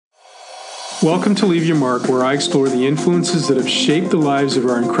Welcome to Leave Your Mark, where I explore the influences that have shaped the lives of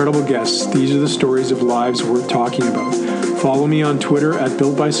our incredible guests. These are the stories of lives worth talking about. Follow me on Twitter at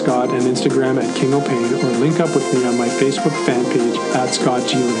Built by Scott and Instagram at King O'Pain, or link up with me on my Facebook fan page at Scott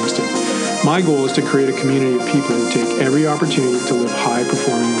G. Livingston. My goal is to create a community of people who take every opportunity to live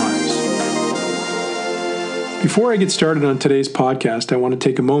high-performing lives. Before I get started on today's podcast, I want to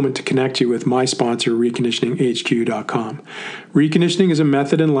take a moment to connect you with my sponsor, ReconditioningHQ.com. Reconditioning is a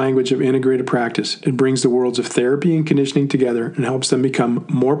method and language of integrated practice. It brings the worlds of therapy and conditioning together and helps them become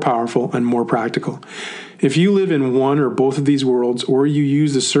more powerful and more practical. If you live in one or both of these worlds, or you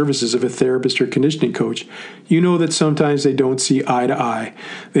use the services of a therapist or conditioning coach, you know that sometimes they don't see eye to eye.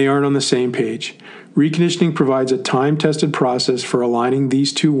 They aren't on the same page. Reconditioning provides a time-tested process for aligning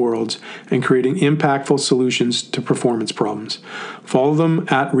these two worlds and creating impactful solutions to performance problems. Follow them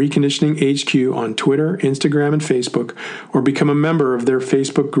at Reconditioning HQ on Twitter, Instagram, and Facebook, or become a member of their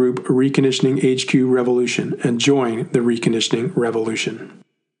Facebook group, Reconditioning HQ Revolution, and join the Reconditioning Revolution.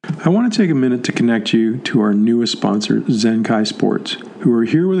 I want to take a minute to connect you to our newest sponsor, Zenkai Sports, who are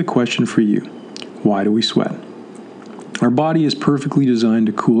here with a question for you. Why do we sweat? Our body is perfectly designed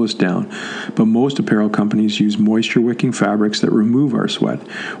to cool us down, but most apparel companies use moisture-wicking fabrics that remove our sweat,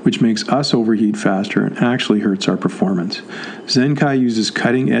 which makes us overheat faster and actually hurts our performance. Zenkai uses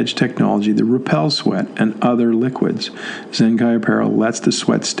cutting-edge technology that repels sweat and other liquids. Zenkai apparel lets the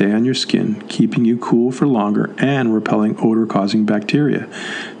sweat stay on your skin, keeping you cool for longer and repelling odor-causing bacteria.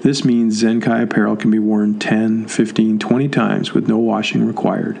 This means Zenkai apparel can be worn 10, 15, 20 times with no washing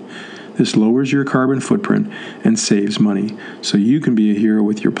required. This lowers your carbon footprint and saves money, so you can be a hero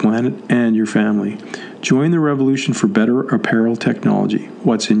with your planet and your family. Join the revolution for better apparel technology.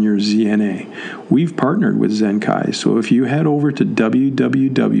 What's in your ZNA? We've partnered with Zenkai, so if you head over to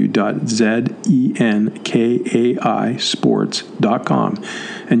www.zenkaisports.com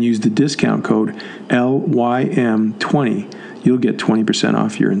and use the discount code LYM20, you'll get 20%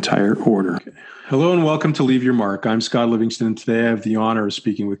 off your entire order. Hello and welcome to Leave Your Mark. I'm Scott Livingston, and today I have the honor of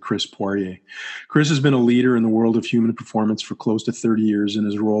speaking with Chris Poirier. Chris has been a leader in the world of human performance for close to 30 years in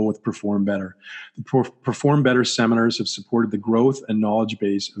his role with Perform Better. The Perform Better seminars have supported the growth and knowledge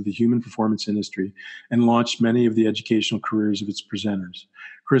base of the human performance industry and launched many of the educational careers of its presenters.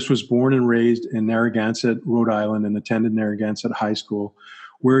 Chris was born and raised in Narragansett, Rhode Island, and attended Narragansett High School,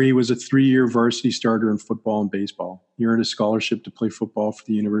 where he was a 3-year varsity starter in football and baseball. He earned a scholarship to play football for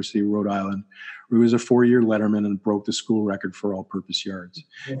the University of Rhode Island, where he was a 4-year letterman and broke the school record for all-purpose yards.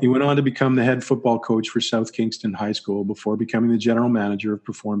 He went on to become the head football coach for South Kingston High School before becoming the general manager of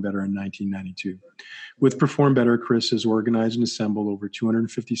Perform Better in 1992. With Perform Better, Chris has organized and assembled over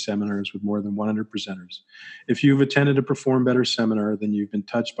 250 seminars with more than 100 presenters. If you've attended a Perform Better seminar, then you've been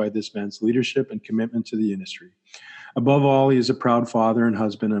touched by this man's leadership and commitment to the industry. Above all, he is a proud father and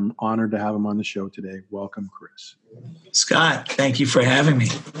husband. I'm honored to have him on the show today. Welcome, Chris. Scott, thank you for having me.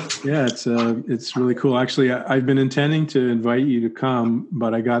 Yeah, it's really cool. Actually, I've been intending to invite you to come,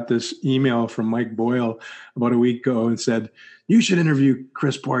 but I got this email from Mike Boyle about a week ago and said, you should interview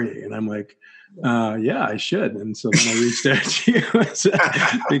Chris Poirier. And I'm like, yeah, I should. And so then I reached out to you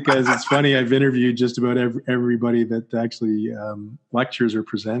because it's funny. I've interviewed just about everybody that actually lectures or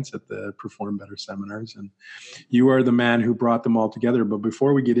presents at the Perform Better seminars. And you are the man who brought them all together. But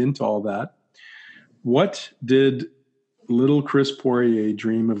before we get into all that, what did little Chris Poirier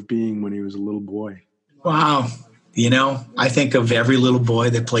dream of being when he was a little boy? Wow. I think of every little boy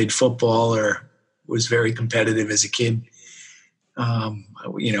that played football or was very competitive as a kid.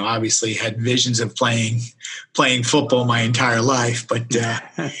 Obviously had visions of playing football my entire life, but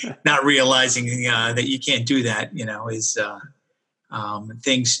not realizing that you can't do that,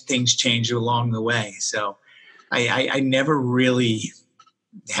 things change along the way. So I never really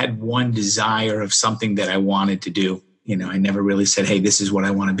had one desire of something that I wanted to do. I never really said, hey, this is what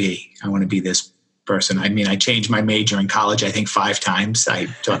I want to be. I want to be this person. I mean, I changed my major in college, I think 5 times. I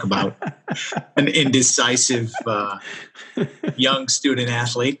talk about an indecisive young student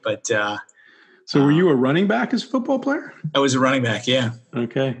athlete, but so were you a running back as a football player? I was a running back, yeah.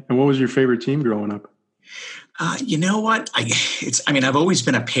 Okay. And what was your favorite team growing up? You know what? I've always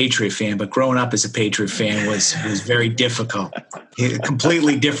been a Patriot fan, but growing up as a Patriot fan was very difficult. A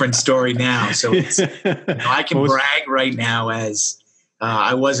completely different story now. So I can brag right now as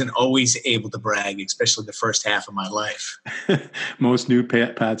I wasn't always able to brag, especially the first half of my life. Most new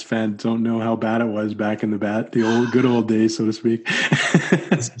Pats fans don't know how bad it was back in the good old days, so to speak.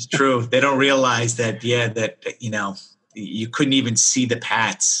 This is true. They don't realize that, you couldn't even see the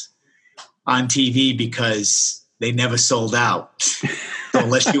Pats on TV because they never sold out. So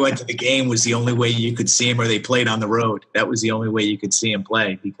unless you went to the game was the only way you could see them, or they played on the road. That was the only way you could see them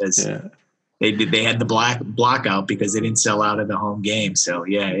play because They had the block out because they didn't sell out of the home game. So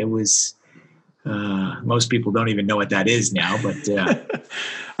yeah, it was. Most people don't even know what that is now, but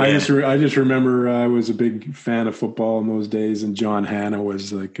I just remember I was a big fan of football in those days, and John Hanna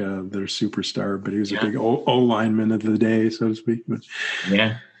was like their superstar, but he was a big O lineman of the day, so to speak. But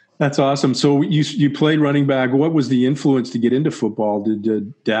yeah, that's awesome. So you played running back. What was the influence to get into football?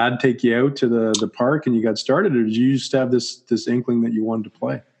 Did Dad take you out to the park and you got started, or did you just have this inkling that you wanted to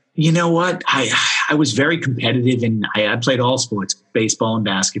play? You know what? I was very competitive, and I played all sports, baseball and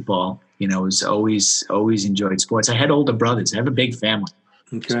basketball. You know, I was always enjoyed sports. I had older brothers. I have a big family.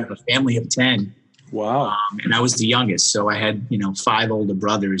 Okay. So I have a family of 10. Wow. And I was the youngest. So I had, 5 older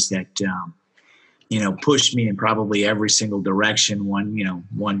brothers that, pushed me in probably every single direction.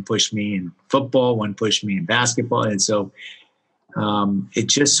 One pushed me in football, one pushed me in basketball. And so it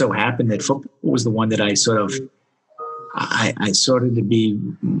just so happened that football was the one that I started to be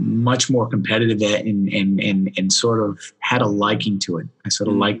much more competitive at and sort of had a liking to it. I sort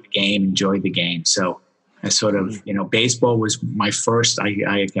of liked the game, enjoyed the game. So I sort of, baseball was my first,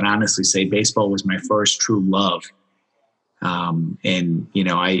 I can honestly say baseball was my first true love. I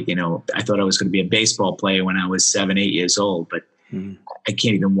thought I was going to be a baseball player when I was 7, 8 years old, but I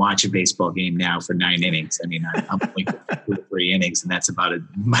can't even watch a baseball game now for 9 innings. I mean, I'm playing 2 or 3 innings, and that's about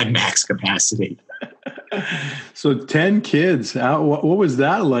my max capacity. So 10 kids. What was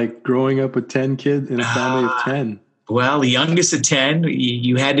that like growing up with 10 kids in a family of 10? Well, the youngest of 10,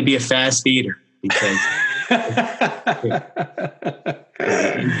 you had to be a fast eater because,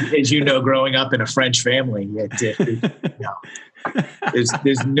 as you know, growing up in a French family,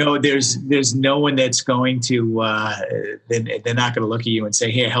 there's no one that's going to they're not going to look at you and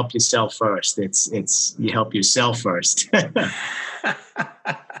say, "Here, help yourself first." It's you help yourself first.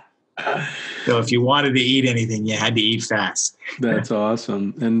 So if you wanted to eat anything, you had to eat fast. That's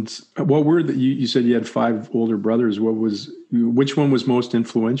awesome. And what were you said you had 5 older brothers. Which one was most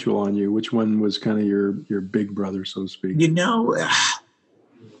influential on you? Which one was kind of your big brother, so to speak?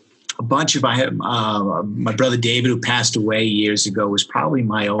 A bunch of my brother David, who passed away years ago, was probably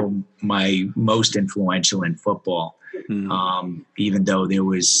my most influential in football. Even though there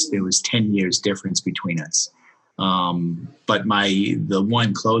was 10 years difference between us. But the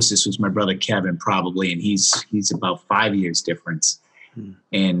one closest was my brother Kevin, probably, and he's about 5 years difference.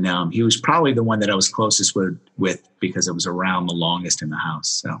 And he was probably the one that I was closest with because I was around the longest in the house.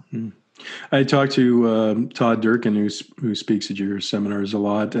 So I talked to Todd Durkin, who speaks at your seminars a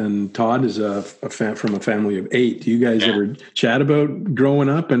lot, and Todd is from a family of 8. Do you guys ever chat about growing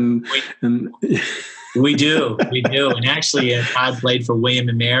up and We do. And actually, Todd played for William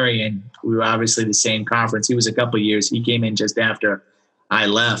and Mary, and we were obviously the same conference. He was a couple of years. He came in just after I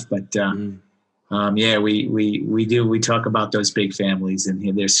left. But, we do. We talk about those big families,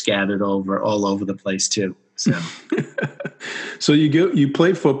 and they're scattered all over the place, too. So, so you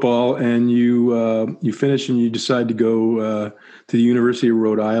play football, and you finish, and you decide to go to the University of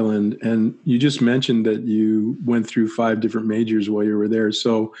Rhode Island. And you just mentioned that you went through 5 different majors while you were there.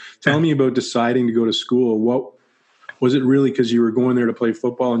 So tell me about deciding to go to school. What was it really because you were going there to play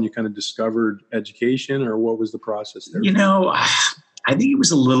football and you kind of discovered education, or what was the process there? I think it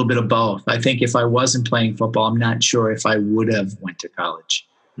was a little bit of both. I think if I wasn't playing football, I'm not sure if I would have went to college.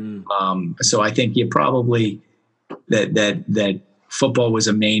 So I think you probably that football was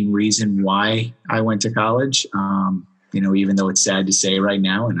a main reason why I went to college. Even though it's sad to say right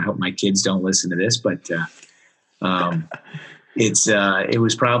now, and I hope my kids don't listen to this, but it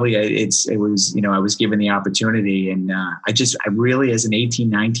was probably I was given the opportunity, and I really, as an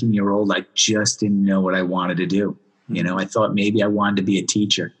 18, 19-year-old, I just didn't know what I wanted to do. I thought maybe I wanted to be a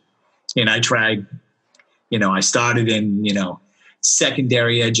teacher, and I tried. I started in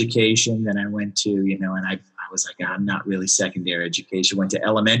secondary education, then I went to and I was like, I'm not really secondary education. Went to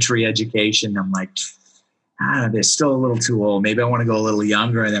elementary education. I'm like, they're still a little too old. Maybe I want to go a little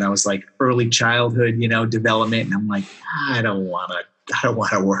younger. And then I was like early childhood, development. And I'm like, I don't want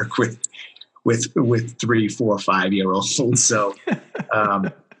to work with 3, 4, 5-year-olds. So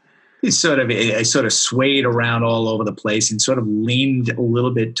I sort of swayed around all over the place and sort of leaned a little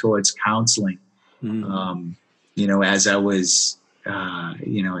bit towards counseling. As I was,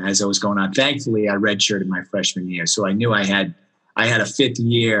 as I was going on. Thankfully, I redshirted my freshman year, so I knew I had a 5th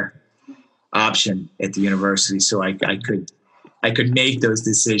year option at the university, so I could make those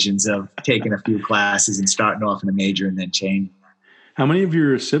decisions of taking a few classes and starting off in a major and then changing. How many of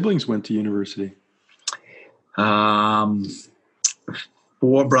your siblings went to university? 4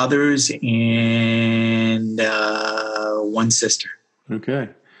 brothers and 1 sister. Okay.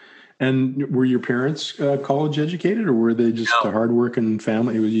 And were your parents college educated, or were they just a hardworking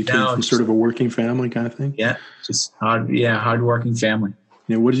family? You came from sort of a working family kind of thing? Yeah, just hardworking family.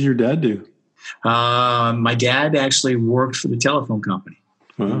 Yeah. What did your dad do? My dad actually worked for the telephone company.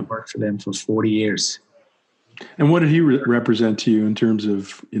 Wow. He worked for them for 40 years. And what did he represent to you in terms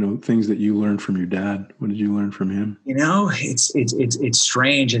of, things that you learned from your dad? What did you learn from him? It's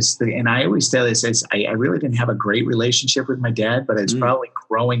strange. And I always tell this, I really didn't have a great relationship with my dad, but it's probably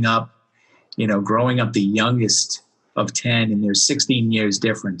growing up the youngest of 10, and there's 16 years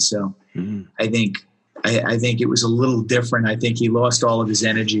difference. So I think it was a little different. I think he lost all of his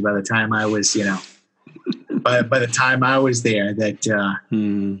energy by the time I was, by the time I was there, that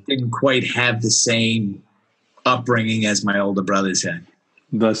didn't quite have the same upbringing as my older brothers had.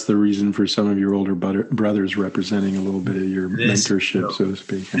 That's the reason for some of your older brothers representing a little bit of your mentorship, so to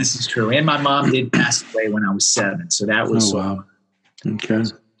speak. This is true. And my mom did pass away when I was 7. So that was a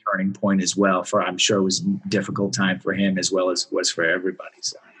turning point as well. I'm sure it was a difficult time for him as well as it was for everybody.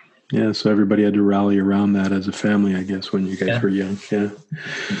 So. Yeah, so everybody had to rally around that as a family, I guess, when you guys were young. Yeah.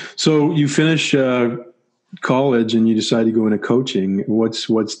 So you finish college and you decide to go into coaching. What's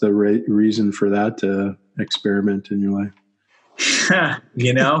the reason for that experiment in your life?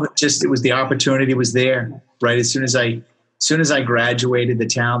 It was the opportunity was there. Right as soon as I graduated, the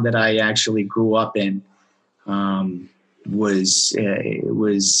town that I actually grew up in was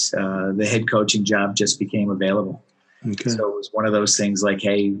the head coaching job just became available. Okay. So it was one of those things like,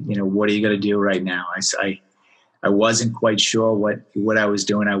 hey, what are you going to do right now? I wasn't quite sure what I was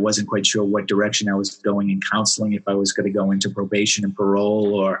doing. I wasn't quite sure what direction I was going in counseling, if I was going to go into probation and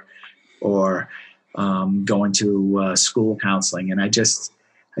parole or go into school counseling. And I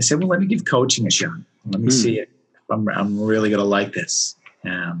said, well, let me give coaching a shot. Let me see it. I'm really going to like this.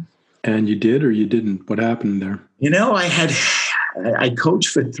 And you did, or you didn't? What happened there? I coached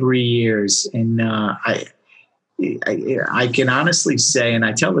for 3 years, and I can honestly say, and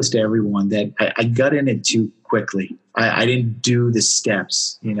I tell this to everyone, that I got in it too quickly. I didn't do the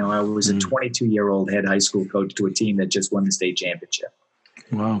steps. I was a 22-year-old head high school coach to a team that just won the state championship.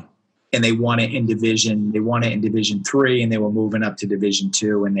 Wow. And they won it in Division 3, and they were moving up to Division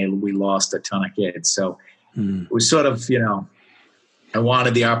 2, and we lost a ton of kids. So it was sort of, I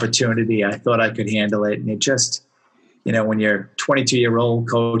wanted the opportunity. I thought I could handle it. And it just, when you're 22-year-old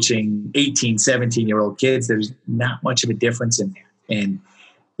coaching 18, 17-year-old kids, there's not much of a difference in there. And,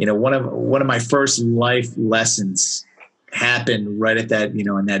 one of my first life lessons happened right at that,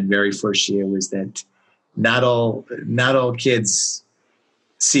 in that very first year, was that not all kids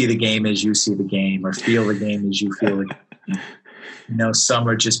see the game as you see the game, or feel the game as you feel it. Some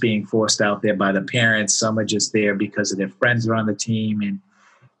are just being forced out there by the parents. Some are just there because of their friends are on the team. And,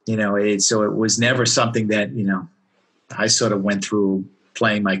 so it was never something that, I sort of went through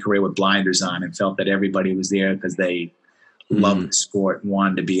playing my career with blinders on and felt that everybody was there because they loved the sport and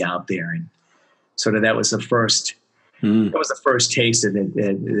wanted to be out there. And sort of that was the first taste of it,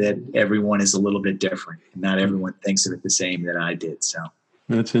 that everyone is a little bit different. Not everyone thinks of it the same that I did. So.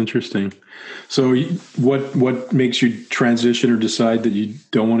 That's interesting. So what makes you transition or decide that you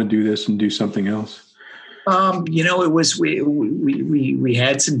don't want to do this and do something else? It was, we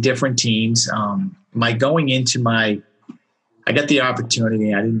had some different teams. I got the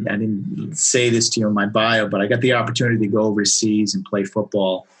opportunity. I didn't say this to you in my bio, but I got the opportunity to go overseas and play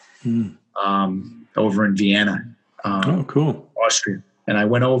football over in Vienna. Cool. Austria. And I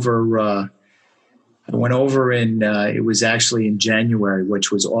went over in, it was actually in January,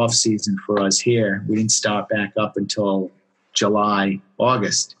 which was off season for us here. We didn't start back up until July,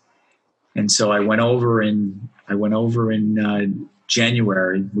 August. And so I went over in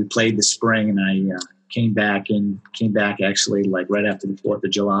January. We played the spring, and I came back actually like right after the 4th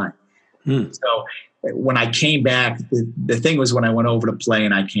of July. So when I came back, the thing was, when I went over to play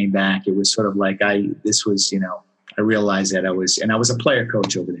and I came back, it was sort of like I realized that I was a player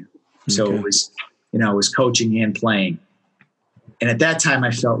coach over there. So it was, I was coaching and playing. And at that time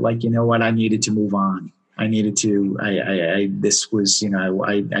I felt like, I needed to move on. I needed to, I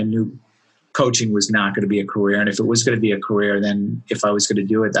knew coaching was not going to be a career. And if it was going to be a career, then if I was going to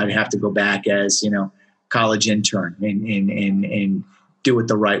do it, I'd have to go back as, college intern and do it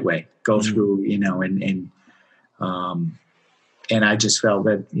the right way, go through, and I just felt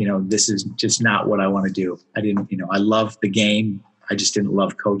that, this is just not what I want to do. I didn't, I love the game. I just didn't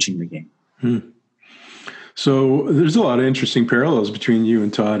love coaching the game. So there's a lot of interesting parallels between you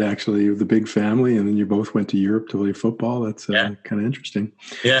and Todd, actually, with the big family, and then you both went to Europe to play football. That's kind of interesting.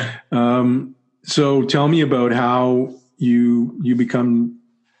 Yeah. So tell me about how you become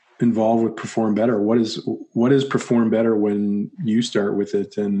involved with Perform Better. What is Perform Better when you start with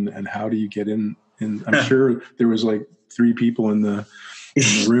it, and how do you get in? And I'm sure there was like 3 people in the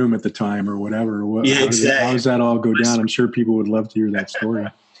room at the time or whatever. Yeah, exactly. How does that all go down? I'm sure people would love to hear that story.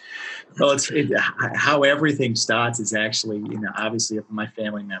 Well, how everything starts is actually, obviously my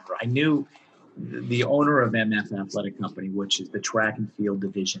family member. I knew the owner of MF Athletic Company, which is the track and field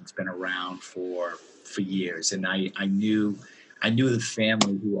division. It's been around for years. And I knew the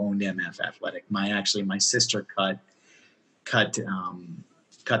family who owned MF Athletic. My sister cut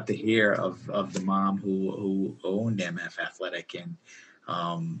the hair of the mom who owned MF Athletic. And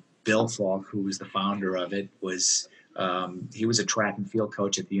Bill Falk, who was the founder of it, he was a track and field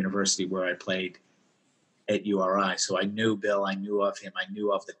coach at the university where I played at URI. So I knew Bill, I knew of him, I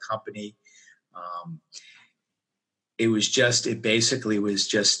knew of the company. It was just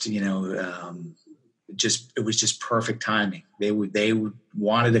perfect timing. They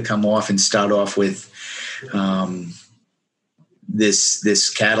wanted to come off and start off with this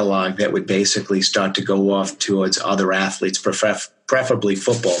catalog that would basically start to go off towards other athletes, preferably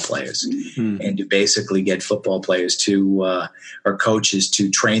football players, and to basically get football players or coaches to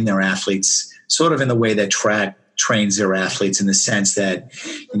train their athletes sort of in the way that track trains their athletes, in the sense that,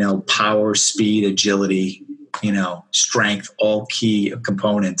 power, speed, agility, strength, all key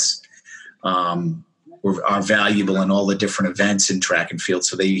components are valuable in all the different events in track and field.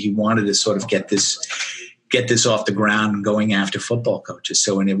 So he wanted to sort of get this off the ground and going after football coaches.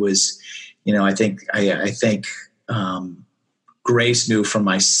 So, and it was, I think Grace knew from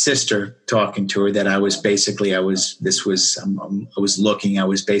my sister talking to her that I was basically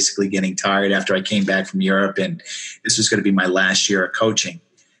getting tired after I came back from Europe, and this was going to be my last year of coaching.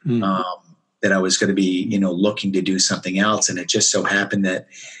 That I was going to be, looking to do something else. And it just so happened that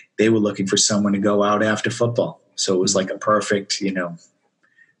they were looking for someone to go out after football. So it was like a perfect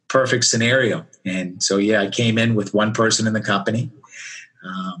scenario. And so, I came in with one person in the company.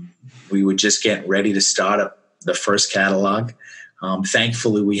 We were just getting ready to start up the first catalog.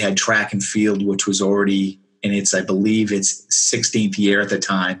 Thankfully, we had track and field, which was already in I believe its 16th year at the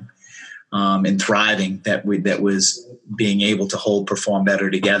time, and thriving. That was being able to hold Perform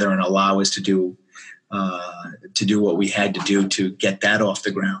Better together and allow us to do what we had to do to get that off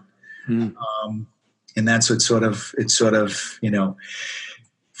the ground. And that's what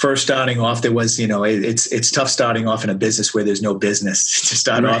first starting off, there was, it's tough starting off in a business where there's no business to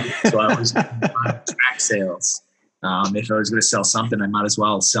start off. So I was doing track sales. If I was going to sell something, I might as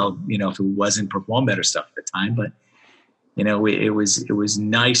well sell, if it wasn't Perform Better stuff at the time. But, it was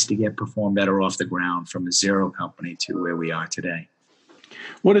nice to get Perform Better off the ground from a zero company to where we are today.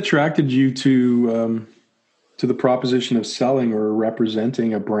 What attracted you to the proposition of selling or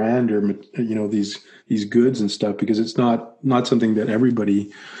representing a brand, or, these goods and stuff? Because it's not something that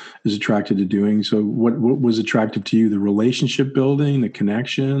everybody is attracted to doing. So what was attractive to you? The relationship building, the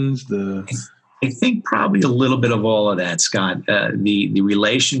connections, I think probably a little bit of all of that, Scott. The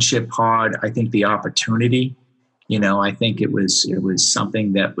relationship part, I think the opportunity, I think it was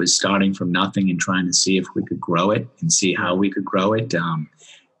something that was starting from nothing and trying to see if we could grow it and see how we could grow it.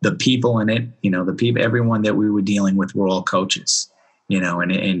 The people in it, everyone that we were dealing with were all coaches,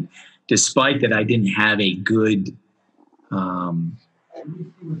 and despite that, I didn't have a good, a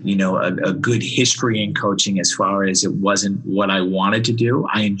good history in coaching as far as it wasn't what I wanted to do.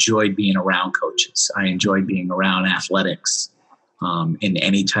 I enjoyed being around coaches. I enjoyed being around athletics in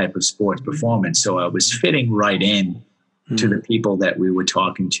any type of sports performance. So I was fitting right in to the people that we were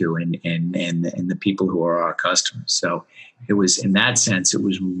talking to and the people who are our customers. So it was, in that sense, it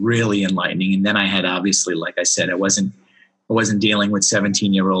was really enlightening. And then I had, obviously, like I said, I wasn't dealing with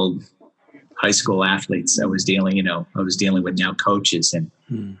 17-year-old high school athletes. I was dealing with now coaches, and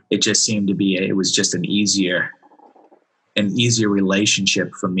it just seemed to be, it was just an easier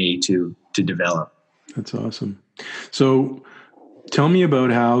relationship for me to develop. That's awesome. So tell me about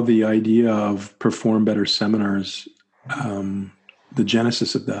how the idea of Perform Better seminars, the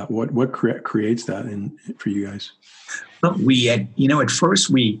genesis of that, what creates that for you guys? Well, we had, at first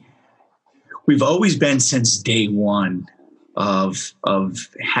we've always been, since day one, of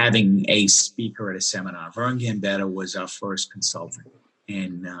having a speaker at a seminar. Vern Gambetta was our first consultant,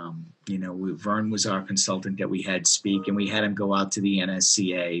 and Vern was our consultant that we had speak, and we had him go out to the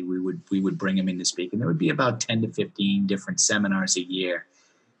NSCA. We would bring him in to speak, and there would be about 10 to 15 different seminars a year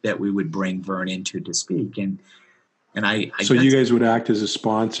that we would bring Vern into to speak. And And so you guys would act as a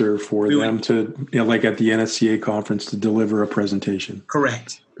sponsor for them to, like at the NSCA conference, to deliver a presentation.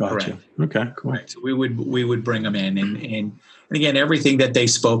 Correct. Gotcha. Correct. Okay, cool. Right. So we would bring them in, and again, everything that they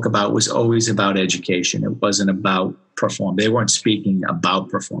spoke about was always about education. It wasn't about perform. They weren't speaking about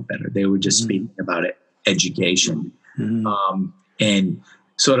Perform Better. They were just speaking about education. And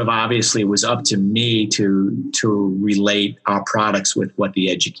sort of obviously it was up to me to relate our products with what the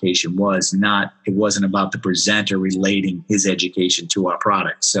education was. It wasn't about the presenter relating his education to our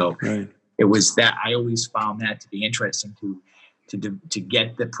products. So It was that I always found that to be interesting to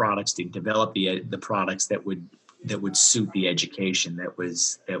get the products, to develop the products that would suit the education that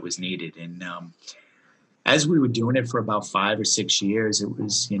was needed. And as we were doing it for about 5 or 6 years, it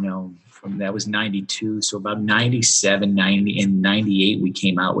was, that was 92. So about 97, 90 and 98, we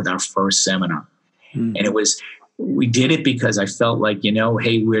came out with our first seminar. And we did it because I felt like, hey,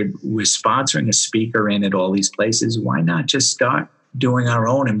 we're sponsoring a speaker in at all these places. Why not just start doing our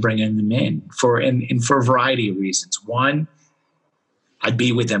own and bringing them in for a variety of reasons. One, I'd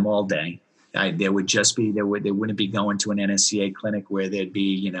be with them all day. They wouldn't be going to an NSCA clinic where there'd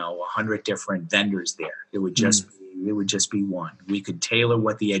be 100 different vendors there. It would just be one. We could tailor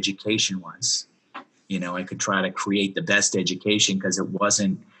what the education was. I could try to create the best education because it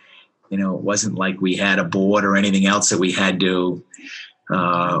wasn't like we had a board or anything else that we had to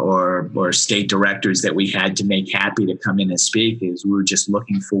or state directors that we had to make happy to come in and speak. Is we were just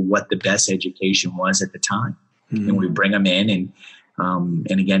looking for what the best education was at the time, and we bring them in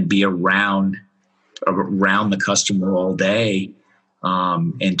and again be around the customer all day,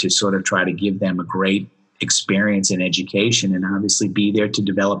 and to sort of try to give them a great experience in education, and obviously be there to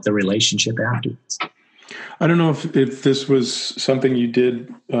develop the relationship afterwards. I don't know if this was something you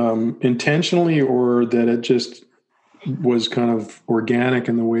did intentionally or that it just was kind of organic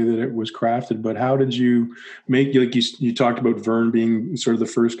in the way that it was crafted, but how did you make, like you talked about Vern being sort of the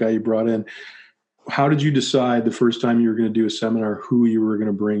first guy you brought in. How did you decide the first time you were going to do a seminar who you were going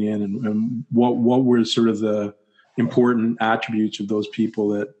to bring in, and what were sort of the important attributes of those people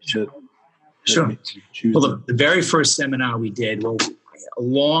that Sure. Well, the very first seminar we did,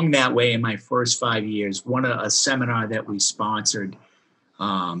 along that way in my first 5 years, a seminar that we sponsored,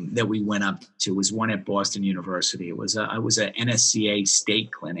 that we went up to, was one at Boston University. It was a NSCA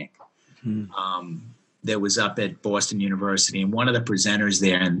state clinic that was up at Boston University, and one of the presenters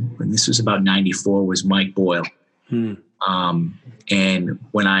there, and this was about 94, was Mike Boyle. And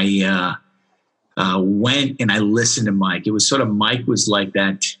when I went and I listened to Mike, it was sort of, Mike was like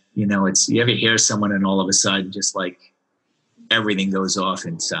that. It's, you ever hear someone and all of a sudden just like everything goes off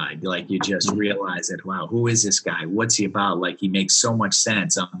inside. Like you just realize that, wow, who is this guy? What's he about? Like he makes so much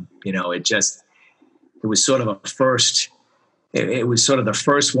sense. It was sort of it was sort of the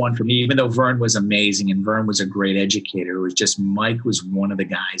first one for me, even though Vern was amazing and Vern was a great educator. It was just, Mike was one of the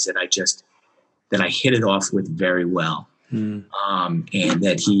guys that I hit it off with very well. And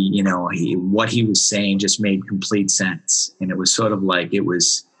that what he was saying just made complete sense. And it was sort of like, it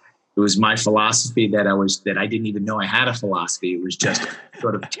was my philosophy that I didn't even know I had a philosophy. It was just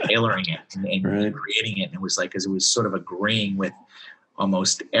sort of tailoring it and creating it. And it was like, because it was sort of agreeing with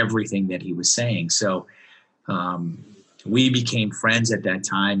almost everything that he was saying. So, we became friends at that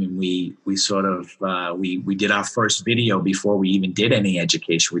time, and we sort of, we did our first video before we even did any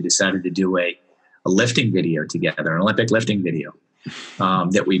education. We decided to do a lifting video together, an Olympic lifting video,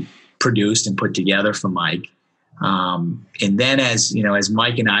 that we produced and put together for Mike. And then as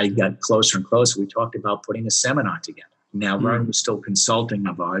Mike and I got closer and closer, we talked about putting a seminar together. Now, Vern was still consulting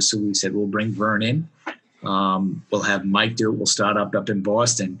of ours. So we said, we'll bring Vern in. We'll have Mike do it. We'll start up in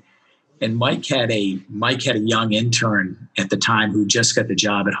Boston. And Mike had a young intern at the time who just got the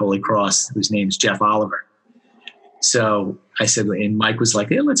job at Holy Cross, whose name's Jeff Oliver. So I said, and Mike was like,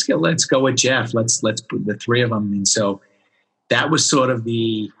 hey, let's go with Jeff. Let's put the three of them. And so that was sort of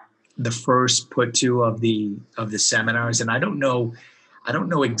the first put to of the seminars. And I don't know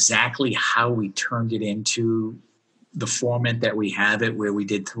exactly how we turned it into the format that we have it, where we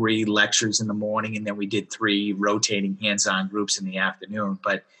did 3 lectures in the morning and then we did 3 rotating hands-on groups in the afternoon.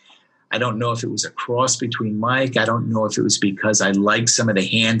 But I don't know if it was a cross between Mike. I don't know if it was because I liked some of the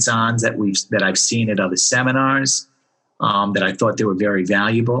hands-ons that I've seen at other seminars, that I thought they were very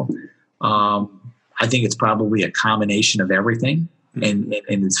valuable. I think it's probably a combination of everything. And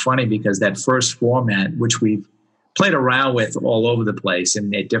it's funny because that first format, which we've played around with all over the place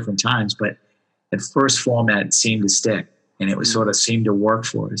and at different times, but that first format seemed to stick, and it was sort of seemed to work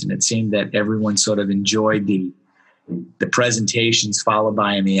for us. And it seemed that everyone sort of enjoyed the presentations, followed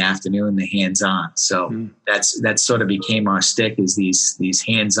by in the afternoon the hands-on. So that sort of became our stick, is these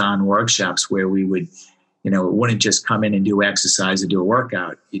hands-on workshops where we would it wouldn't just come in and do exercise or do a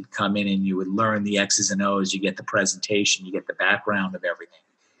workout. You'd come in and you would learn the X's and O's. You get the presentation, you get the background of everything.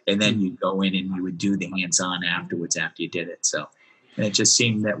 And then you'd go in and you would do the hands-on afterwards after you did it. So, and it just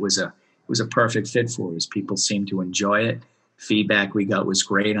seemed that was a perfect fit for us. People seemed to enjoy it. Feedback we got was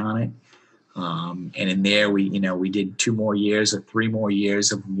great on it. And in there, we did 2 more years or 3 more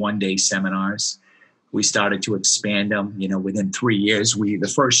years of one-day seminars. We started to expand them, within 3 years.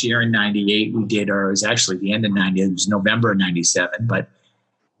 The first year in 98 we did, or it was actually the end of 98, it was November of 97, but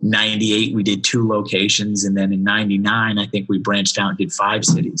 98 we did 2 locations. And then in 99, I think we branched out and did 5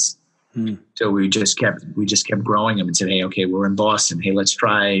 cities. So we just kept growing them and said, hey, okay, we're in Boston. Hey, let's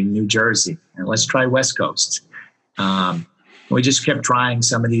try New Jersey and let's try West Coast. We just kept trying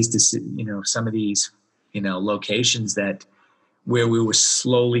some of these, locations where we were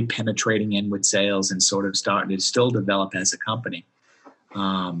slowly penetrating in with sales and sort of starting to still develop as a company.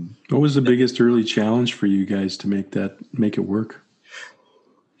 What was the biggest early challenge for you guys to make it work?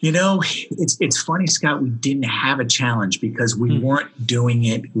 It's funny, Scott, we didn't have a challenge because we weren't doing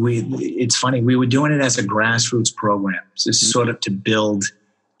it. It's funny. We were doing it as a grassroots program. So sort of to build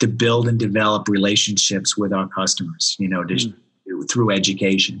and develop relationships with our customers, through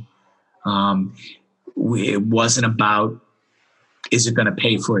education. It wasn't about, is it going to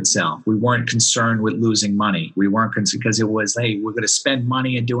pay for itself? We weren't concerned with losing money. We weren't concerned because it was, hey, we're going to spend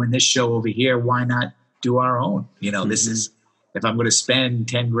money and doing this show over here. Why not do our own? This is, if I'm going to spend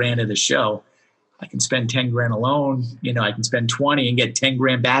 10 grand at the show, I can spend 10 grand alone. I can spend 20 and get 10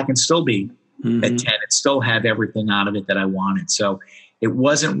 grand back and still be at 10 and still have everything out of it that I wanted. So it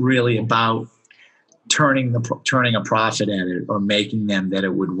wasn't really about turning a profit at it or making them that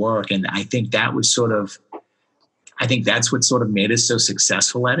it would work. And I think that's what sort of made us so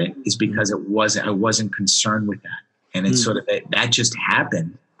successful at it, is because I wasn't concerned with that. And it's sort of, that just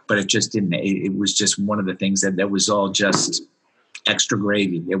happened, but it just didn't, it was just one of the things that was all just extra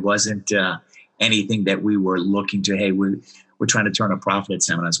gravy. It wasn't anything that we were looking to, hey, we're trying to turn a profit at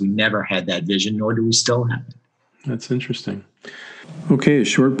seminars. We never had that vision, nor do we still have it. That's interesting. Okay, a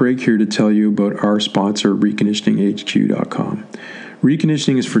short break here to tell you about our sponsor, reconditioninghq.com.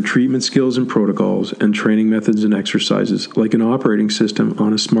 Reconditioning is for treatment skills and protocols and training methods and exercises, like an operating system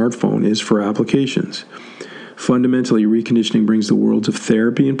on a smartphone is for applications. Fundamentally, reconditioning brings the worlds of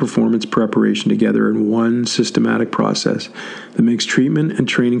therapy and performance preparation together in one systematic process that makes treatment and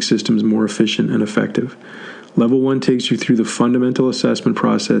training systems more efficient and effective. Level 1 takes you through the fundamental assessment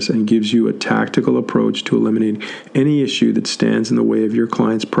process and gives you a tactical approach to eliminate any issue that stands in the way of your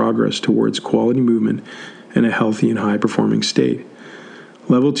client's progress towards quality movement and a healthy and high-performing state.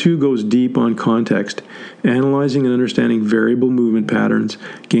 Level 2 goes deep on context, analyzing and understanding variable movement patterns,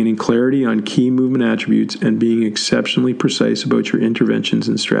 gaining clarity on key movement attributes, and being exceptionally precise about your interventions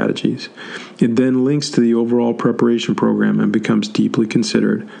and strategies. It then links to the overall preparation program and becomes deeply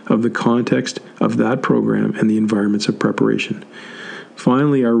considerate of the context of that program and the environments of preparation.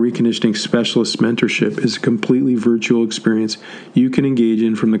 Finally, our reconditioning specialist mentorship is a completely virtual experience you can engage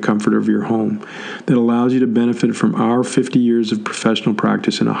in from the comfort of your home that allows you to benefit from our 50 years of professional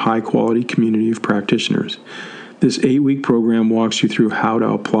practice in a high-quality community of practitioners. This 8-week program walks you through how to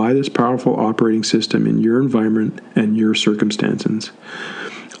apply this powerful operating system in your environment and your circumstances,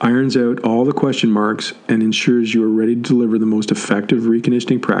 irons out all the question marks, and ensures you are ready to deliver the most effective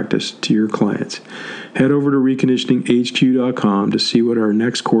reconditioning practice to your clients. Head over to reconditioninghq.com to see what our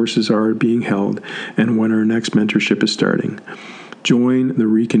next courses are being held and when our next mentorship is starting. Join the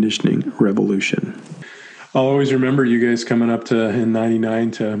reconditioning revolution. I'll always remember you guys coming up in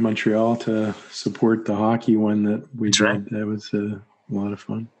 99 to Montreal to support the hockey one that we did. Right. That was a lot of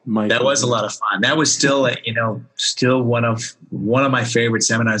fun. Mike, that was a lot of fun. That was still, still one of my favorite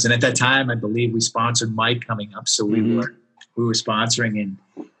seminars. And at that time, I believe we sponsored Mike coming up. So we were sponsoring and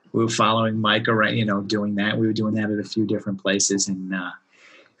we were following Mike around, doing that. We were doing that at a few different places. And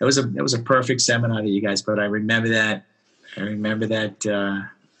it was a perfect seminar to you guys. But I remember that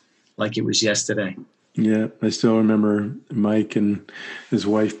like it was yesterday. Yeah, I still remember Mike and his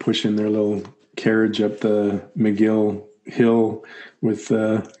wife pushing their little carriage up the McGill Hill with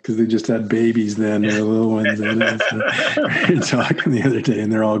because they just had babies then, their little ones. We were talking the other day, and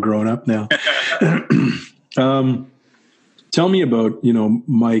they're all grown up now. Tell me about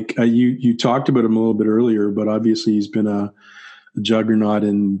Mike. You talked about him a little bit earlier, but obviously he's been a juggernaut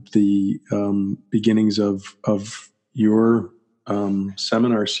in the beginnings of your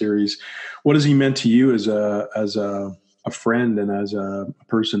seminar series. What has he meant to you as a friend and as a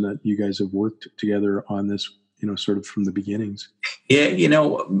person that you guys have worked together on this sort of from the beginnings? Yeah,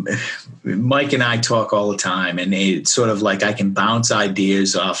 Mike and I talk all the time, and it's sort of like I can bounce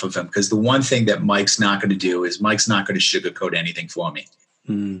ideas off of him, because the one thing that Mike's not going to do is Mike's not going to sugarcoat anything for me.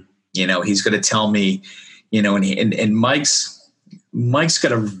 Mm. He's going to tell me, and Mike's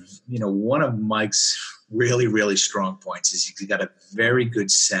got a, one of Mike's really, really strong points is he's got a very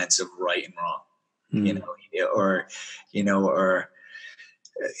good sense of right and wrong,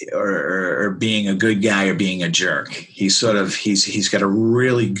 or being a good guy or being a jerk. He's got a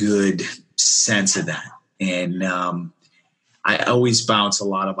really good sense of that. And I always bounce a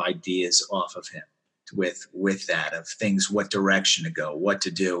lot of ideas off of him with that, of things, what direction to go, what to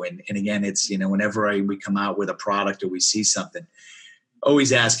do. And again, it's, whenever we come out with a product or we see something,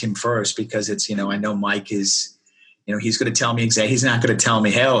 always ask him first, because it's, I know Mike is, he's going to tell me exactly, he's not going to tell me,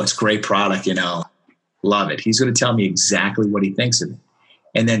 hey, oh, it's a great product, love it. He's going to tell me exactly what he thinks of it.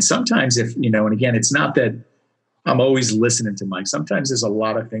 And then sometimes if, and again, it's not that I'm always listening to Mike. Sometimes there's a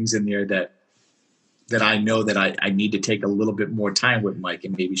lot of things in there that I know that I need to take a little bit more time with Mike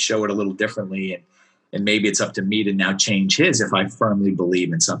and maybe show it a little differently. And maybe it's up to me to now change his if I firmly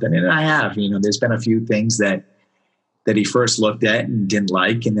believe in something. And I have, there's been a few things that he first looked at and didn't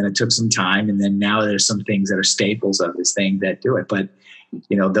like, and then it took some time. And then now there's some things that are staples of his thing that do it. But,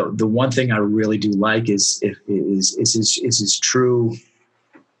 the one thing I really do like is his true,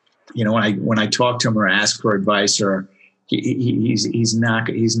 when I talk to him or ask for advice, or he's not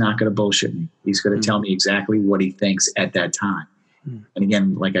going to bullshit me. He's going to tell me exactly what he thinks at that time. And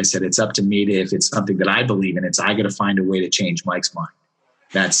again, like I said, it's up to me to, if it's something that I believe in, I got to find a way to change Mike's mind.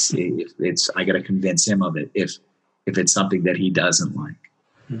 I got to convince him of it if it's something that he doesn't like.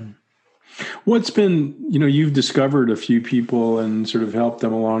 What's been, you've discovered a few people and sort of helped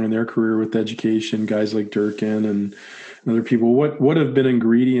them along in their career with education, guys like Durkin and other people. What have been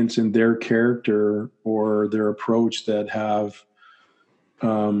ingredients in their character or their approach that have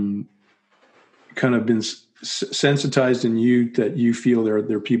kind of been sensitized in you, that you feel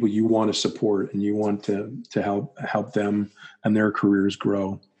they're people you want to support and you want to help them and their careers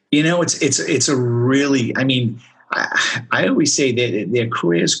grow? It's a really, I always say that their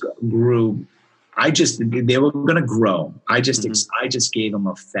careers grew. They were going to grow. I just gave them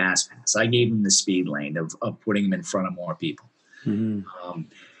a fast pass. I gave them the speed lane of putting them in front of more people. Mm-hmm.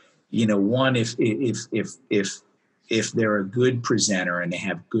 One, if they're a good presenter and they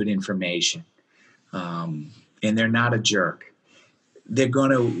have good information, and they're not a jerk, they're going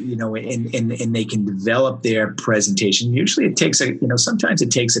to, and they can develop their presentation. Usually it takes sometimes it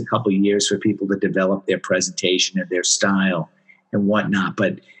takes a couple of years for people to develop their presentation and their style and whatnot,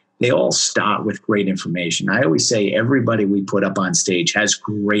 but they all start with great information. I always say everybody we put up on stage has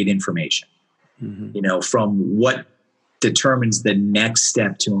great information. Mm-hmm. From what determines the next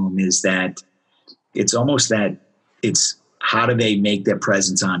step to them is that it's almost that it's how do they make their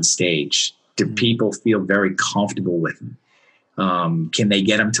presence on stage? Do people feel very comfortable with them? Can they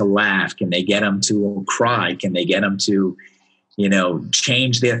get them to laugh? Can they get them to cry? Can they get them to,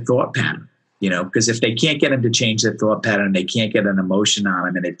 change their thought pattern? Because if they can't get them to change their thought pattern, they can't get an emotion on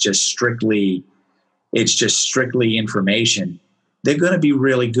them, and it's just strictly information, they're going to be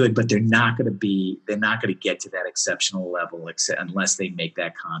really good, but they're not going to get to that exceptional level unless they make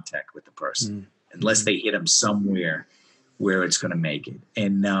that contact with the person, unless they hit them somewhere where it's going to make it.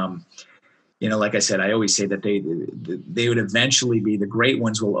 And, like I said, I always say that they would eventually be, the great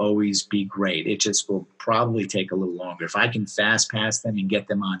ones will always be great. It just will probably take a little longer. If I can fast pass them and get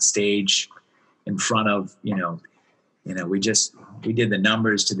them on stage in front of, we did the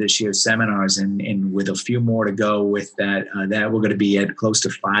numbers to this year's seminars, and with a few more to go with that we're going to be at close to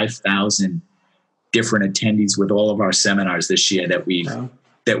 5,000 different attendees with all of our seminars this year that we've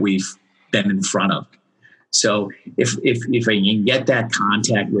been in front of. So if I can get that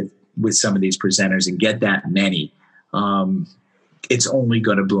contact with some of these presenters and get that many, it's only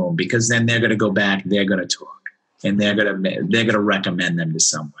going to boom, because then they're going to go back, they're going to talk, and they're going to recommend them to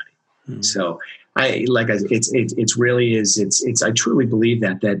somebody. Mm-hmm. So I truly believe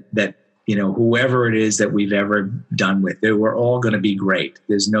that whoever it is that we've ever done with, they were all going to be great.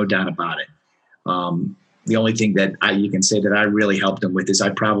 There's no doubt about it. The only thing that you can say that I really helped them with is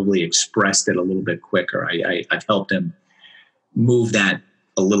I probably expressed it a little bit quicker. I've helped them move that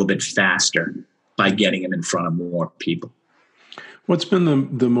a little bit faster by getting them in front of more people. What's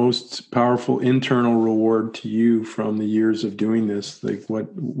been the most powerful internal reward to you from the years of doing this? Like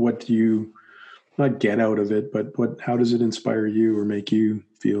what do you not get out of it, but how does it inspire you or make you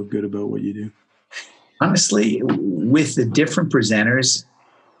feel good about what you do? Honestly, with the different presenters,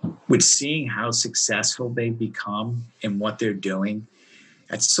 with seeing how successful they've become in what they're doing,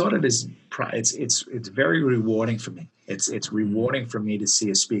 That's sort of this. It's very rewarding for me. It's rewarding for me to see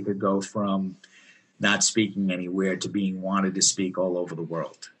a speaker go from not speaking anywhere to being wanted to speak all over the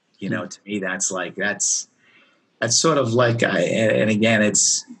world. You know, to me, that's sort of like, and again,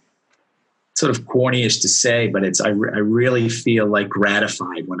 it's sort of cornyish to say, but I really feel like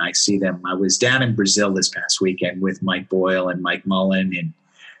gratified when I see them. I was down in Brazil this past weekend with Mike Boyle and Mike Mullen and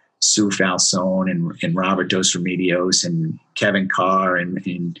Sue Falsone and Robert Dos Remedios and Kevin Carr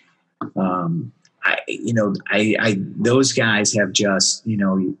and those guys have just,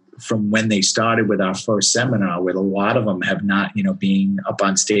 from when they started with our first seminar, with a lot of them have not, being up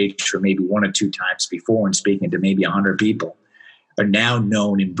on stage for maybe one or two times before and speaking to maybe 100 people, are now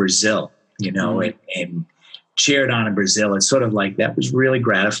known in Brazil, and cheered on in Brazil. It's sort of like, that was really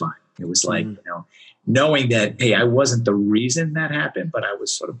gratifying. It was like, knowing that, hey, I wasn't the reason that happened, but I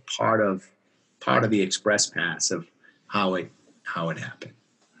was sort of part of the express pass of how it happened.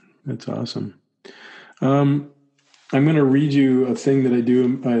 That's awesome. I'm going to read you a thing that I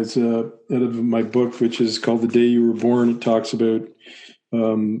do as out of my book, which is called The Day You Were Born. It talks about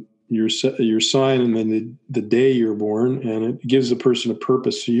your sign and then the day you're born, and it gives the person a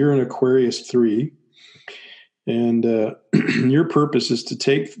purpose. So you're an Aquarius 3, and your purpose is to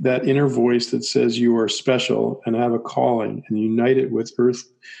take that inner voice that says you are special and have a calling and unite it with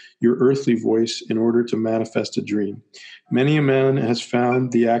your earthly voice in order to manifest a dream. Many a man has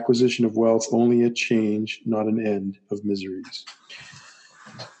found the acquisition of wealth only a change, not an end of miseries.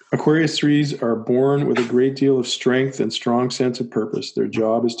 Aquarius 3s are born with a great deal of strength and strong sense of purpose. Their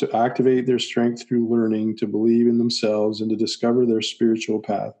job is to activate their strength through learning, to believe in themselves, and to discover their spiritual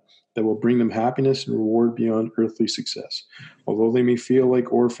path that will bring them happiness and reward beyond earthly success. Although they may feel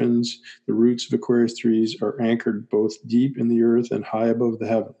like orphans, the roots of Aquarius 3s are anchored both deep in the earth and high above the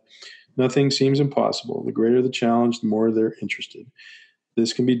heaven. Nothing seems impossible. The greater the challenge, the more they're interested.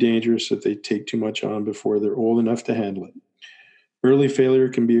 This can be dangerous if they take too much on before they're old enough to handle it. Early failure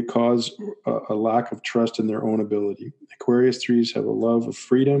can be a lack of trust in their own ability. Aquarius 3s have a love of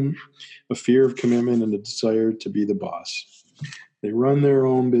freedom, a fear of commitment, and a desire to be the boss. They run their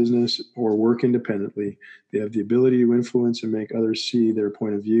own business or work independently. They have the ability to influence and make others see their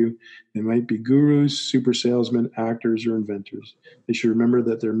point of view. They might be gurus, super salesmen, actors, or inventors. They should remember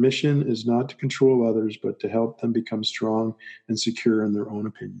that their mission is not to control others, but to help them become strong and secure in their own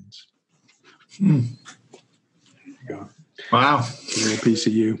opinions. There you go. Wow. A little piece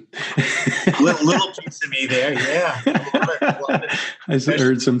of you. little piece of me there, yeah. Love it. I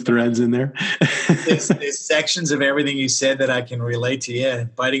heard some threads in there. There's sections of everything you said that I can relate to. Yeah,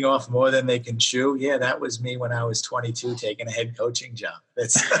 biting off more than they can chew. Yeah, that was me when I was 22 taking a head coaching job.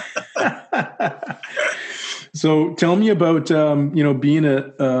 That's So tell me about, being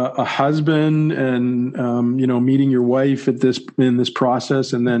a husband and, meeting your wife in this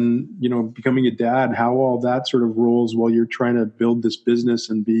process, and then, becoming a dad, how all that sort of rolls while you're trying to build this business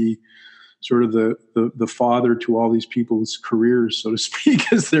and be sort of the father to all these people's careers, so to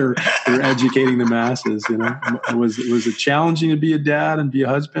speak, as they're educating the masses. Was it challenging to be a dad and be a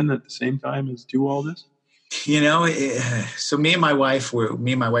husband at the same time as do all this? So me and my wife are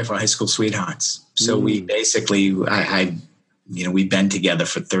high school sweethearts. So we basically, we've been together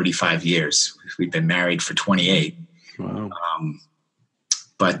for 35 years. We've been married for 28. Wow.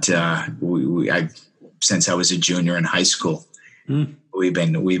 Since I was a junior in high school, we've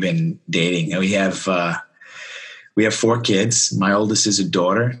been dating. And we have 4 kids. My oldest is a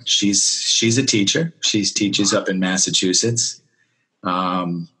daughter. She's a teacher. She teaches up in Massachusetts.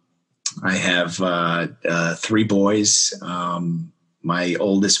 I have 3 boys. My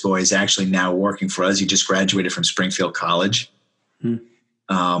oldest boy is actually now working for us. He just graduated from Springfield College in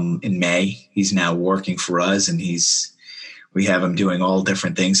May. He's now working for us, and we have him doing all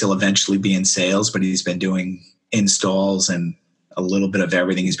different things. He'll eventually be in sales, but he's been doing installs and a little bit of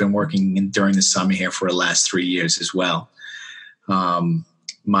everything. He's been working during the summer here for the last 3 years as well.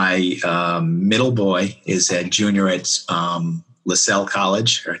 My middle boy is a junior at LaSalle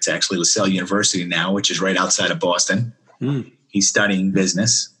College, or it's actually LaSalle University now, which is right outside of Boston. He's studying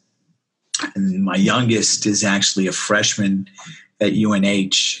business. And my youngest is actually a freshman at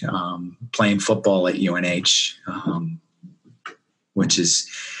UNH, playing football at UNH, which is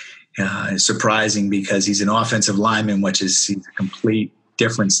surprising because he's an offensive lineman, he's a complete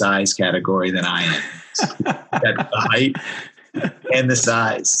different size category than I am. The height and the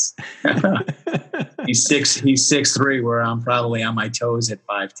size. He's 6'3", where I'm probably on my toes at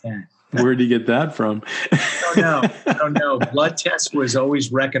 5'10". Where'd you get that from? I don't know. Blood test was always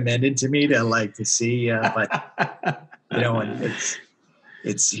recommended to me to see, but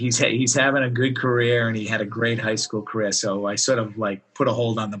he's having a good career, and he had a great high school career. So I sort of like put a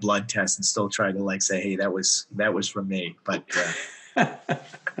hold on the blood test and still tried to like say, hey, that was for me. But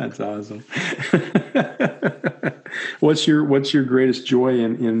that's awesome. What's your greatest joy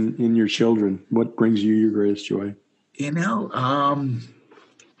in your children? What brings you your greatest joy?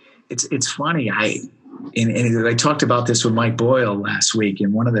 It's funny. I talked about this with Mike Boyle last week,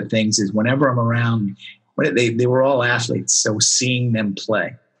 and one of the things is whenever I'm around, they were all athletes, so seeing them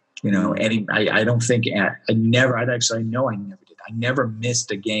play, I don't think I never did. I never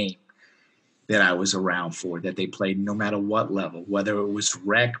missed a game that I was around for that they played, no matter what level, whether it was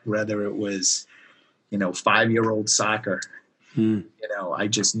rec, whether it was 5-year-old soccer. I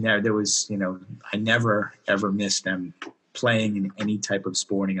just never, I never ever missed them playing in any type of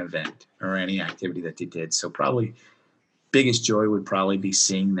sporting event or any activity that they did. So probably biggest joy would probably be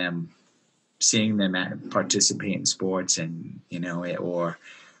seeing them participate in sports and, or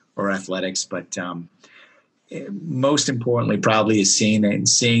athletics. But most importantly, probably is seeing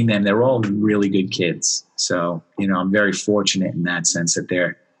them. They're all really good kids. So, I'm very fortunate in that sense that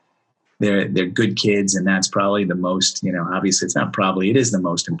they're good kids. And that's probably the most, obviously it's not probably, it is the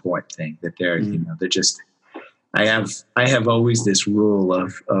most important thing that they're, they're just, I have always this rule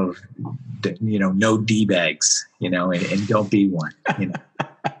of no D-bags, and don't be one,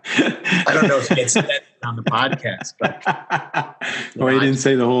 I don't know if it gets said on the podcast, but you didn't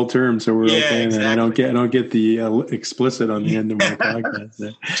say the whole term, so we're okay. Exactly. I don't get the explicit on the end of my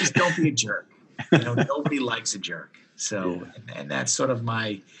podcast. Just don't be a jerk. Nobody likes a jerk. So, and that's sort of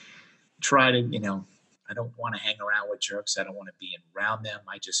my try to, I don't want to hang around with jerks. I don't want to be around them.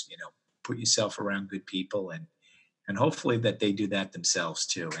 I just, put yourself around good people and hopefully that they do that themselves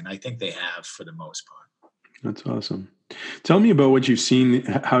too. And I think they have for the most part. That's awesome. Tell me about what you've seen,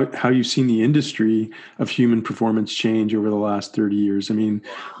 how you've seen the industry of human performance change over the last 30 years. I mean,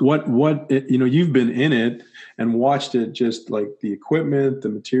 what you've been in it and watched it, just like the equipment, the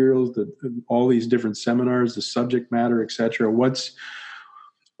materials, all these different seminars, the subject matter, et cetera. What's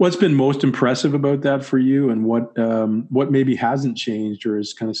been most impressive about that for you, and what maybe hasn't changed or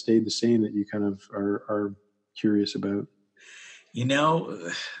has kind of stayed the same that you kind of are curious about?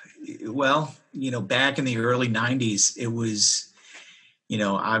 Well, back in the early 90s, it was,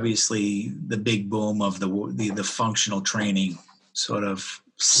 obviously the big boom of the functional training sort of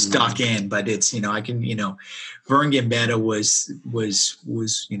stuck in, but it's, I can, Vern Gambetta was,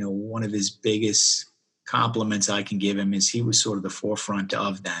 one of his biggest compliments I can give him is he was sort of the forefront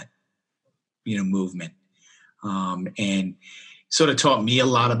of that, movement. And sort of taught me a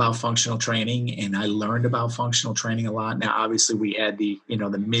lot about functional training, and I learned about functional training a lot. Now, obviously we had the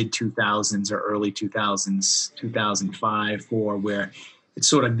mid 2000s or early 2000s, 2005, 4, where it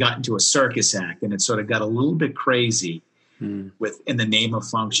sort of got into a circus act and it sort of got a little bit crazy in the name of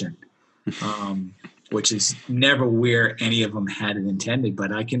function, which is never where any of them had it intended.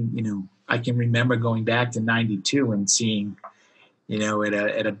 But I can remember going back to 92 and seeing,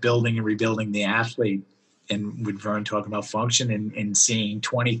 at a building and rebuilding the athlete, and with Vern talking about function and seeing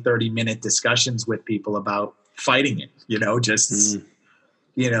 20, 30-minute discussions with people about fighting it, and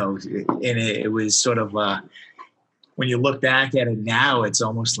it was sort of, when you look back at it now, it's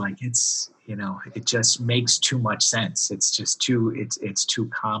almost like it's, it just makes too much sense. It's just it's too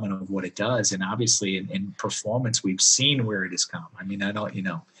common of what it does. And obviously in performance, we've seen where it has come. I mean, I don't,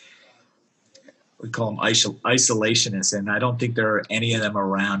 we call them isolationists, and I don't think there are any of them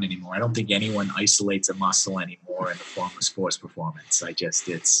around anymore. I don't think anyone isolates a muscle anymore in the form of sports performance.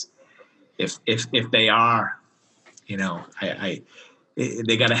 If they are,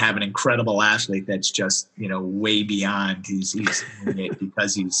 they got to have an incredible athlete that's just, way beyond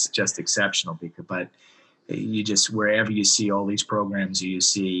because he's just exceptional. But you just, wherever you see all these programs, you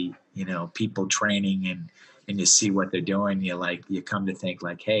see, people training and you see what they're doing, you come to think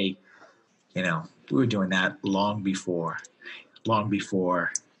like, hey, we were doing that long before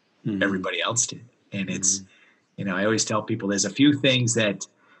everybody else did. And it's, I always tell people there's a few things that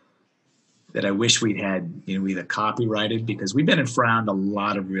I wish we'd had, either copyrighted, because we've been in front of a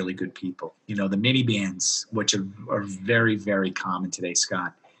lot of really good people. The mini bands, which are very, very common today,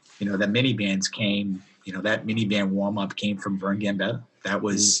 Scott. The mini bands came, that mini band warm up came from Vern Gambetta. That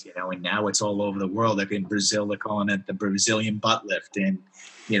was, and now it's all over the world. Like in Brazil, they're calling it the Brazilian butt lift. And,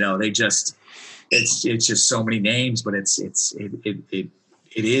 they just, it's just so many names, but it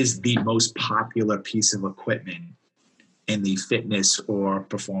is the most popular piece of equipment in the fitness or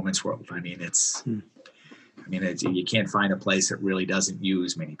performance world. I mean, you can't find a place that really doesn't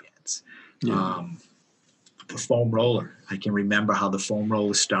use mini bands. Yeah. The foam roller. I can remember how the foam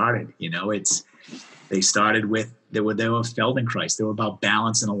roller started. They started with They were Feldenkrais. They were about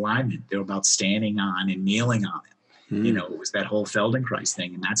balance and alignment. They were about standing on and kneeling on it. It was that whole Feldenkrais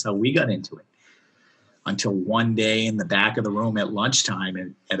thing. And that's how we got into it. Until one day in the back of the room at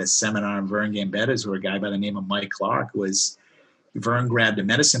lunchtime at a seminar in Vern Gambetta's, where a guy by the name of Mike Clark Vern grabbed a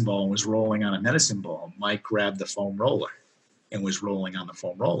medicine ball and was rolling on a medicine ball. Mike grabbed the foam roller and was rolling on the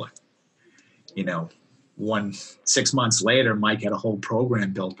foam roller. 6 months later, Mike had a whole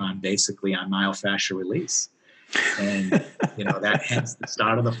program built on myofascial release. And, that hence the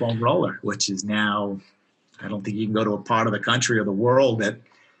start of the foam roller, which is now, I don't think you can go to a part of the country or the world that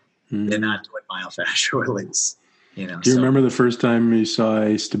they're not doing myofascial release. Do you remember the first time you saw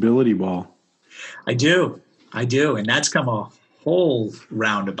a stability ball? I do. And that's come a whole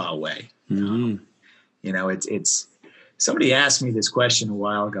roundabout way. It's somebody asked me this question a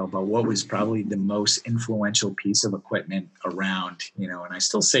while ago about what was probably the most influential piece of equipment around, and I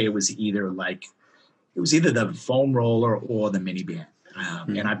still say it was either the foam roller or the mini band.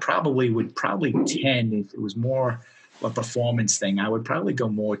 And I would tend, if it was more a performance thing, I would probably go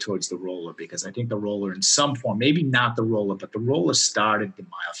more towards the roller, because I think the roller in some form, maybe not the roller, but the roller started the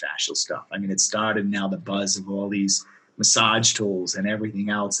myofascial stuff. I mean, it started now the buzz of all these massage tools and everything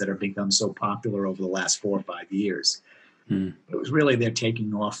else that have become so popular over the last 4 or 5 years. It was really they're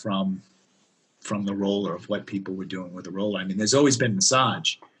taking off from the roller, of what people were doing with the roller. I mean, there's always been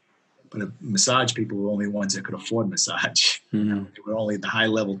massage, but massage people were only ones that could afford massage. They were only the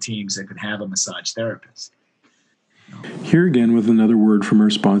high-level teams that could have a massage therapist. Here again with another word from our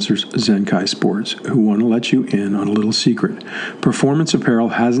sponsors, Zenkai Sports, who want to let you in on a little secret. Performance apparel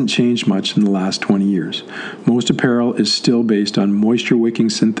hasn't changed much in the last 20 years. Most apparel is still based on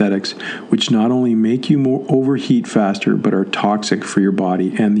moisture-wicking synthetics, which not only make you overheat faster, but are toxic for your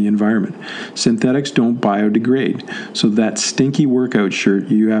body and the environment. Synthetics don't biodegrade, so that stinky workout shirt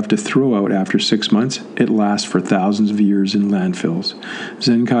you have to throw out after 6 months, it lasts for thousands of years in landfills.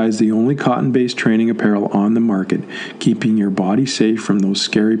 Zenkai is the only cotton-based training apparel on the market, keeping your body safe from those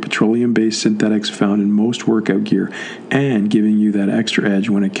scary petroleum-based synthetics found in most workout gear, and giving you that extra edge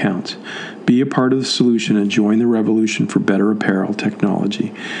when it counts. Be a part of the solution and join the revolution for better apparel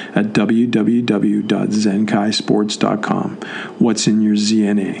technology at www.zenkaisports.com. What's in your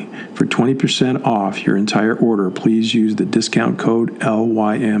ZNA? For 20% off your entire order, please use the discount code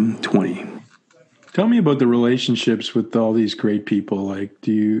LYM20. Tell me about the relationships with all these great people. Like,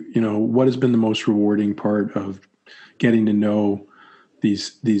 what has been the most rewarding part of getting to know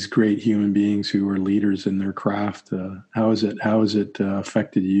these great human beings who are leaders in their craft? How has it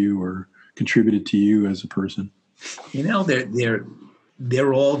affected you or contributed to you as a person?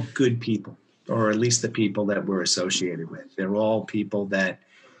 They're all good people, or at least the people that we're associated with. They're all people that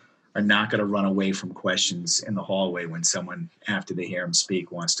are not going to run away from questions in the hallway when someone, after they hear them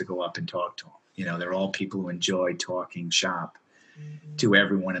speak, wants to go up and talk to them. They're all people who enjoy talking shop to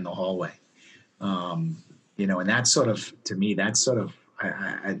everyone in the hallway. And that's sort of, to me,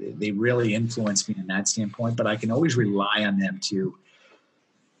 they really influence me in that standpoint, but I can always rely on them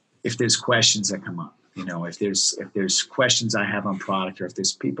if there's questions that come up, if there's questions I have on product, or if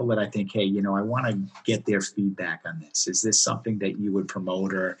there's people that I think, hey, I want to get their feedback on this. Is this something that you would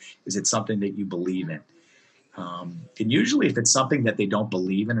promote, or is it something that you believe in? And usually if it's something that they don't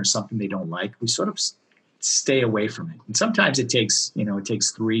believe in or something they don't like, we sort of stay away from it. And sometimes it takes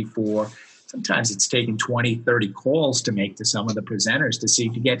 3, 4, sometimes it's taken 20, 30 calls to make to some of the presenters to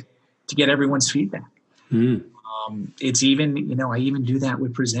get everyone's feedback. It's even, I even do that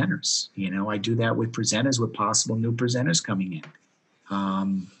with presenters. I do that with presenters, with possible new presenters coming in. I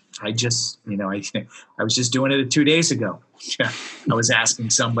was just doing it 2 days ago. I was asking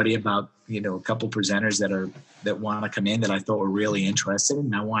somebody about, a couple presenters that want to come in that I thought were really interested,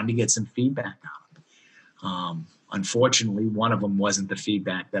 and I wanted to get some feedback on them. Unfortunately, one of them wasn't the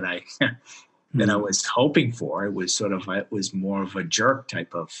feedback that I was hoping for. It was more of a jerk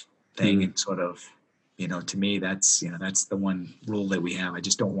type of thing, and sort of, to me, that's the one rule that we have. I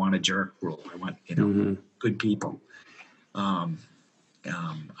just don't want a jerk rule. I want good people.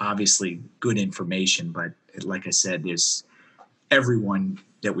 Obviously good information, but like I said, there's everyone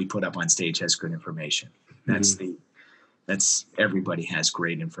that we put up on stage has good information. That's everybody has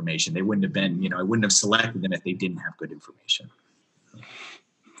great information. They wouldn't have been, I wouldn't have selected them if they didn't have good information.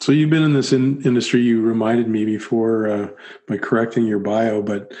 So you've been in this industry, you reminded me before by correcting your bio,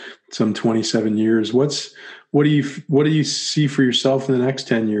 but some 27 years. What do you see for yourself in the next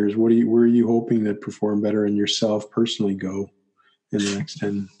 10 years? Where are you hoping that Perform Better and yourself personally go in the next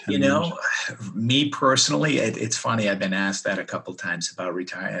 10 years? Me personally, it's funny. I've been asked that a couple times about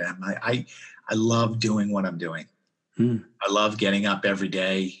retiring. I love doing what I'm doing. Mm. I love getting up every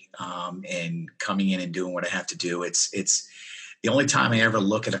day and coming in and doing what I have to do. It's the only time I ever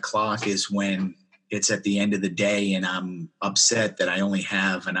look at a clock is when it's at the end of the day and I'm upset that I only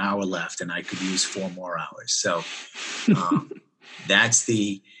have an hour left and I could use 4 more hours. So that's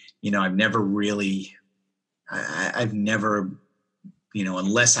I've never really, I've never,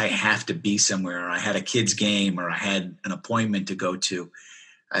 unless I have to be somewhere or I had a kid's game or I had an appointment to go to,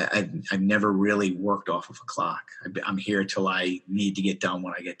 I've never really worked off of a clock. I'm here till I need to get done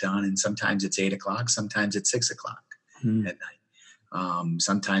when I get done. And sometimes it's 8 o'clock. Sometimes it's 6 o'clock at night.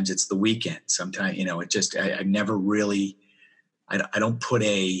 Sometimes it's the weekend. Sometimes, I've never really, I don't put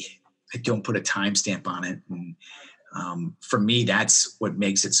a timestamp on it. And for me, that's what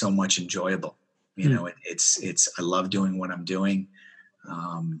makes it so much enjoyable. I love doing what I'm doing.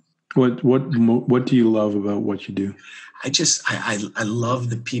 What do you love about what you do? I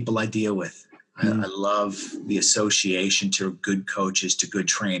love the people I deal with. I love the association to good coaches, to good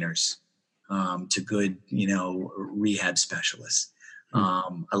trainers, to good, rehab specialists.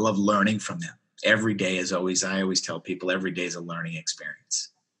 I love learning from them. Every day I always tell people every day is a learning experience.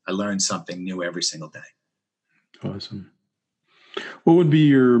 I learn something new every single day. Awesome. What would be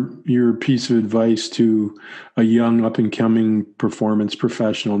your piece of advice to a young up and coming performance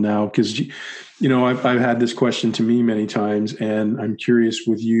professional now? Because, I've had this question to me many times, and I'm curious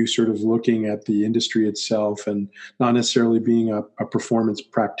with you sort of looking at the industry itself and not necessarily being a performance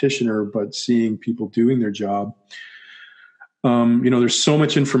practitioner, but seeing people doing their job. There's so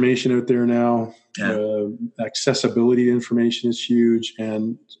much information out there now. Yeah. Accessibility to information is huge.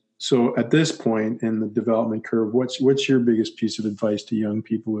 And so at this point in the development curve, what's your biggest piece of advice to young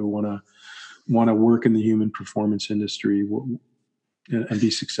people who want to work in the human performance industry and be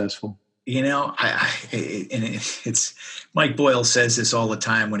successful? It's Mike Boyle says this all the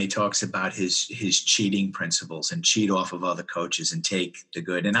time when he talks about his cheating principles and cheat off of other coaches and take the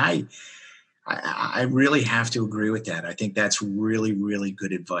good. And I really have to agree with that. I think that's really, really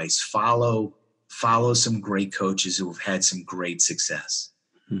good advice. Follow some great coaches who have had some great success.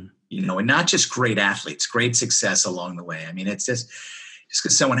 And not just great athletes, great success along the way. I mean, it's just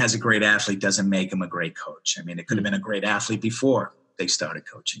because someone has a great athlete doesn't make them a great coach. I mean, it could have been a great athlete before they started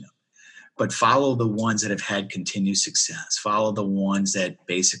coaching them. But follow the ones that have had continued success. Follow the ones that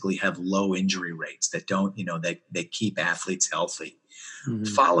basically have low injury rates, that don't, that keep athletes healthy. Mm-hmm.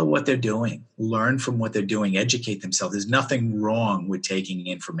 Follow what they're doing. Learn from what they're doing. Educate themselves. There's nothing wrong with taking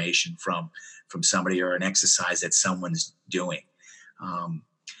information from somebody or an exercise that someone's doing.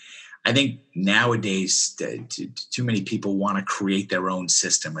 I think nowadays too many people want to create their own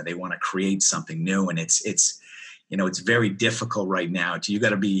system, or they want to create something new, and it's very difficult right now. You got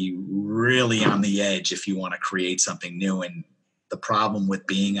to be really on the edge if you want to create something new. And the problem with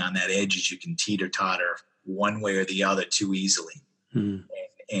being on that edge is you can teeter-totter one way or the other too easily. Mm.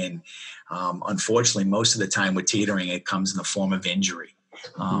 And unfortunately, most of the time with teetering, it comes in the form of injury.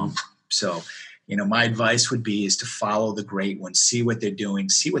 So my advice would be is to follow the great ones, see what they're doing,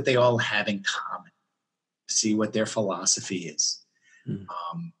 see what they all have in common, see what their philosophy is.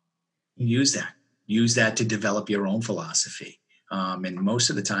 Use that to develop your own philosophy. And most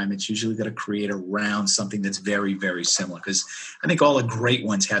of the time, it's usually going to create around something that's very, very similar, because I think all the great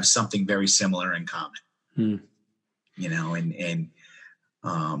ones have something very similar in common.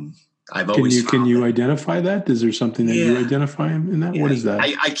 I've always can you identify that? Is there something that you identify in that? Yeah, what is that?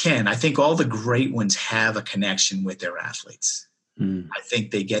 I can. I think all the great ones have a connection with their athletes. I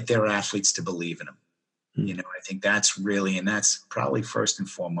think they get their athletes to believe in them. I think that's really, and that's probably first and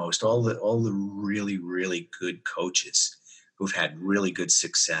foremost, all the really, really good coaches who've had really good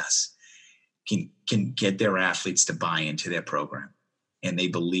success can get their athletes to buy into their program, and they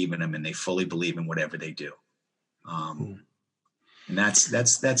believe in them, and they fully believe in whatever they do. And that's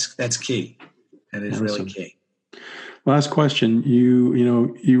key. That is really key. Last question.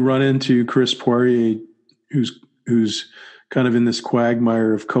 You run into Chris Poirier, who's kind of in this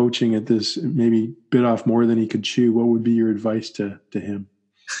quagmire of coaching at this, maybe bit off more than he could chew. What would be your advice to him?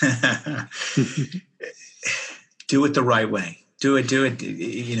 Do it the right way. Do it.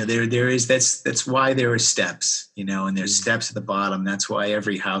 There is, that's why there are steps, and there's steps at the bottom. That's why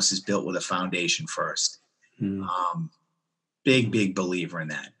every house is built with a foundation first. Big believer in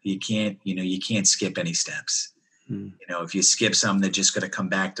that. You can't skip any steps. If you skip some, they're just going to come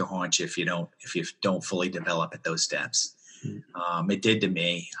back to haunt you if you don't fully develop at those steps. It did to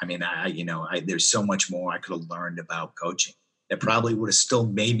me. I mean, there's so much more I could have learned about coaching that probably would have still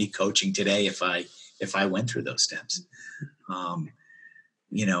made me coaching today if I went through those steps.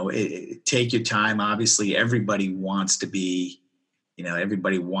 Take your time. Obviously, everybody wants to be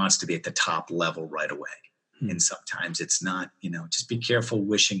at the top level right away. And sometimes it's not, just be careful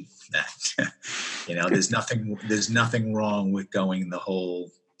wishing that, there's nothing wrong with going the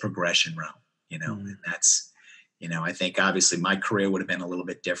whole progression route, and that's, I think obviously my career would have been a little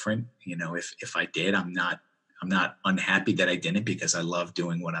bit different, if I did. I'm not unhappy that I didn't, because I love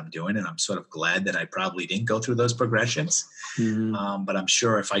doing what I'm doing. And I'm sort of glad that I probably didn't go through those progressions. But I'm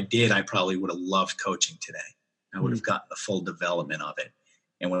sure if I did, I probably would have loved coaching today. I would have gotten the full development of it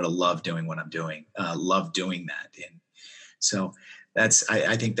and would have loved doing what I'm doing, loved doing that. And so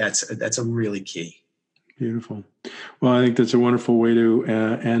I think that's a really key. Beautiful. Well, I think that's a wonderful way to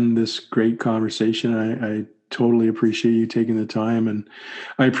end this great conversation. I totally appreciate you taking the time, and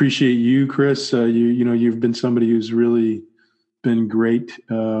I appreciate you, Chris. You've been somebody who's really been great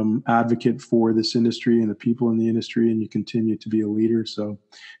advocate for this industry and the people in the industry, and you continue to be a leader. So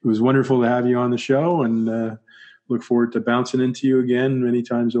it was wonderful to have you on the show, and look forward to bouncing into you again many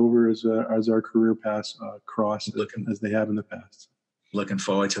times over as our career paths cross as they have in the past. Looking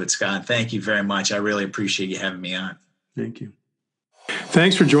forward to it, Scott. Thank you very much. I really appreciate you having me on. Thank you.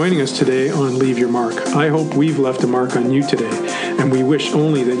 Thanks for joining us today on Leave Your Mark. I hope we've left a mark on you today, and we wish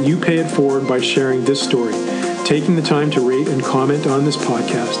only that you pay it forward by sharing this story, taking the time to rate and comment on this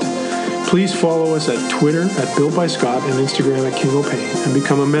podcast. Please follow us at Twitter at Built by Scott and Instagram at King O'Pain, and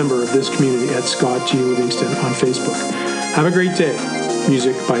become a member of this community at Scott G. Livingston on Facebook. Have a great day.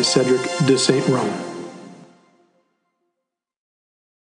 Music by Cedric de Saint Rome.